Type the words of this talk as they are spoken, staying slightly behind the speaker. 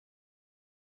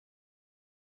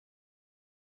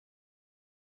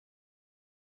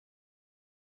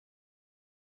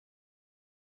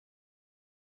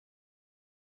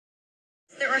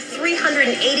There are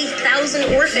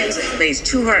 380,000 orphans. These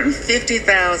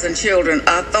 250,000 children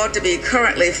are thought to be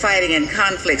currently fighting in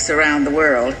conflicts around the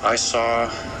world. I saw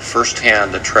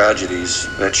firsthand the tragedies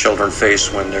that children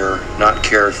face when they're not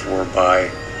cared for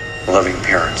by loving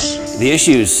parents. The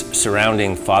issues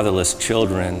surrounding fatherless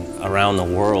children around the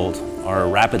world are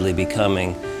rapidly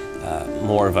becoming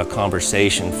more of a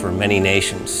conversation for many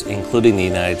nations, including the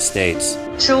United States.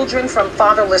 Children from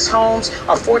fatherless homes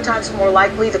are 4 times more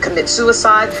likely to commit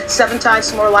suicide, 7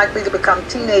 times more likely to become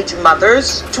teenage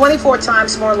mothers, 24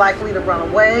 times more likely to run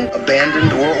away.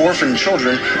 Abandoned or orphaned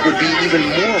children would be even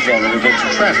more vulnerable to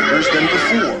traffickers than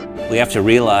before. We have to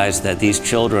realize that these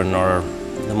children are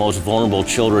the most vulnerable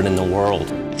children in the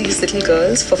world. These little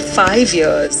girls for 5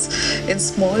 years in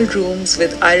small rooms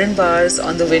with iron bars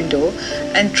on the window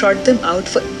and trot them out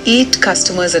for 8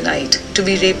 customers a night to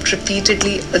be raped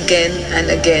repeatedly again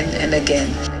and again and again.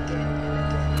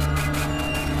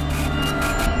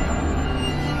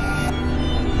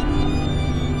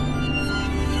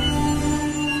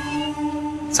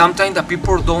 Sometimes the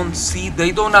people don't see,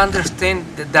 they don't understand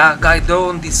that that guy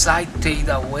don't decide to take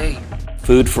that away.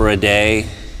 Food for a day,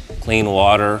 clean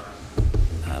water,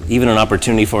 even an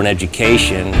opportunity for an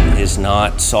education is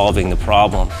not solving the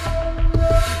problem.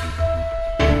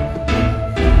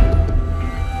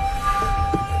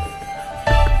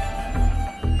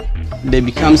 They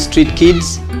become street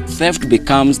kids. Theft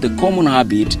becomes the common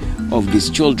habit of these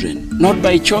children, not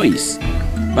by choice,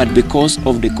 but because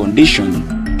of the condition.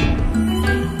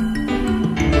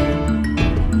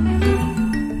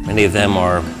 Many of them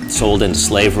are sold into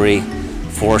slavery,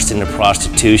 forced into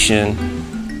prostitution.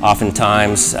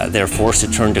 Oftentimes, they're forced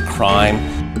to turn to crime.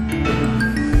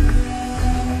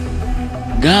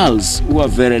 Girls who are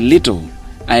very little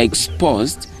are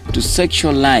exposed to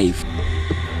sexual life.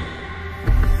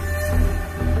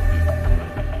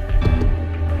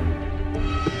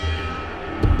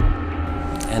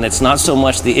 And it's not so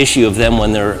much the issue of them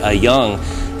when they're young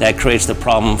that creates the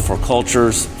problem for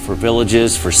cultures, for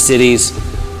villages, for cities,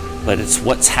 but it's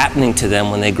what's happening to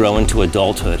them when they grow into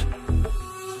adulthood.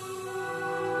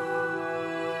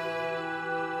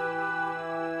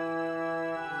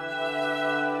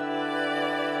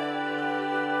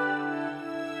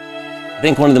 I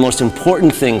think one of the most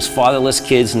important things fatherless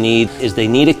kids need is they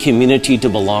need a community to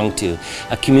belong to,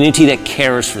 a community that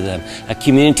cares for them, a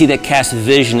community that casts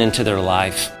vision into their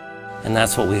life. And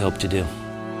that's what we hope to do.